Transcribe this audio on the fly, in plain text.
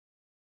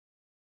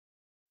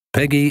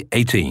PEGI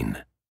 18.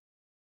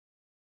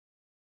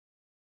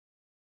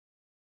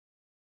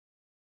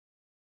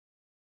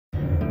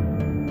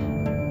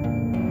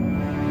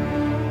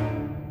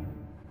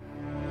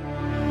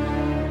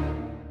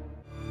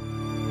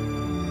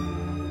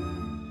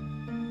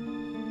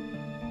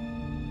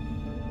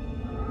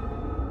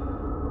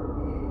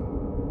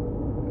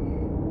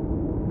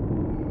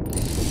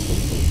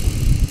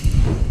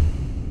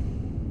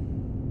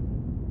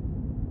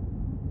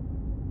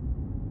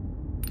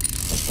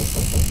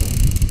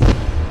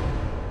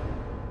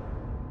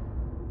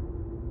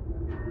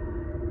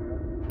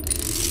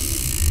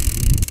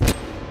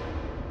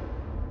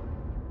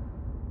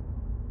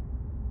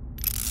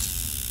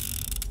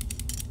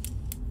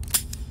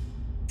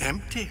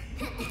 Empty.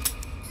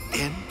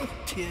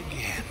 Empty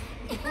again.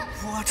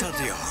 What are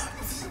the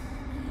odds?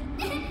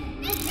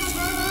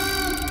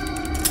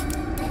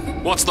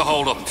 What's the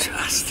hold-up?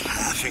 Just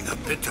having a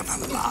bit of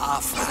a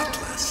laugh,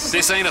 Atlas.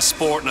 This ain't a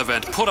sporting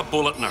event. Put a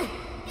bullet in her.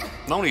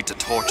 No need to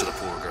torture the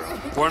poor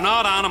girl. We're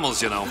not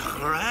animals, you know.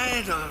 All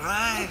right.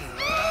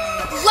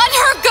 Let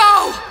her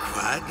go!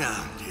 Quiet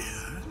down,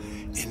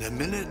 dear. In a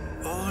minute,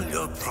 all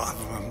your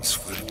problems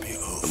will be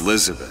over.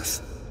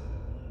 Elizabeth,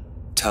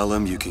 tell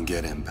him you can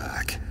get him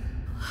back.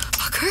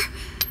 Booker?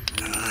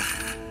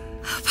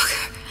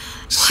 Booker,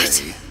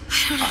 Say,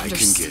 what? I don't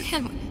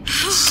understand.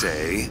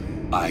 Say,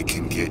 I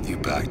can get you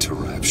back to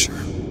Rapture.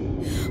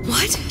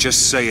 What?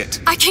 Just say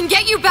it. I can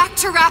get you back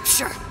to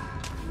Rapture!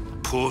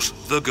 Put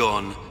the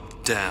gun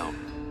down.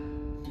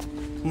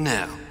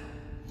 Now,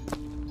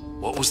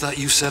 what was that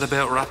you said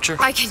about Rapture?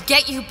 I can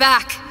get you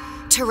back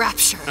to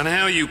Rapture. And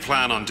how you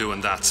plan on doing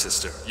that,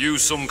 sister? You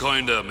some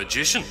kind of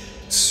magician?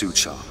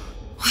 Suchong.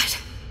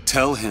 What?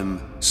 Tell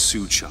him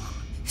Suchong.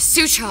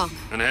 Suchong.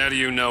 And how do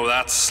you know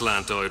that,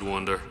 slant-eyed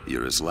wonder?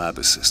 You're his lab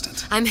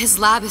assistant. I'm his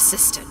lab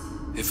assistant.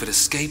 If it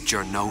escaped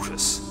your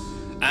notice,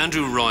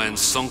 Andrew Ryan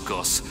sunk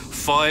us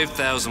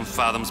 5,000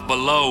 fathoms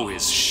below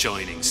his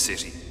shining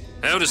city.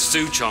 How does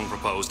Suchong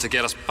propose to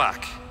get us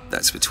back?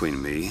 That's between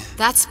me.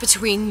 That's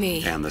between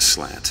me. And the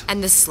slant.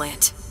 And the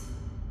slant.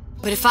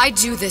 But if I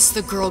do this,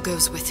 the girl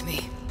goes with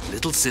me.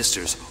 Little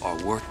sisters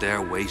are worth their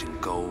weight in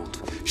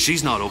gold.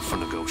 She's not up for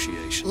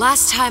negotiation.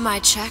 Last time I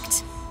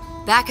checked,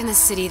 back in the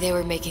city they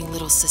were making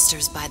little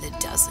sisters by the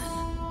dozen.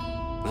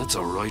 That's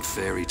a right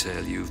fairy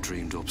tale you've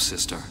dreamed up,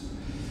 sister.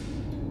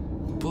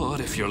 But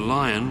if you're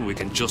lying, we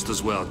can just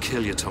as well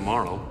kill you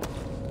tomorrow.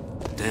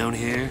 Down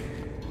here,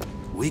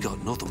 we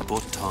got nothing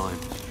but time.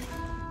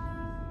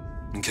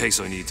 In case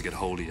I need to get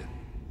hold of you.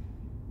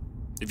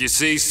 If you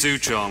see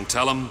Suchong,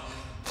 tell him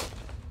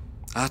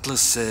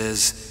Atlas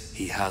says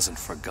he hasn't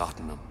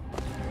forgotten him.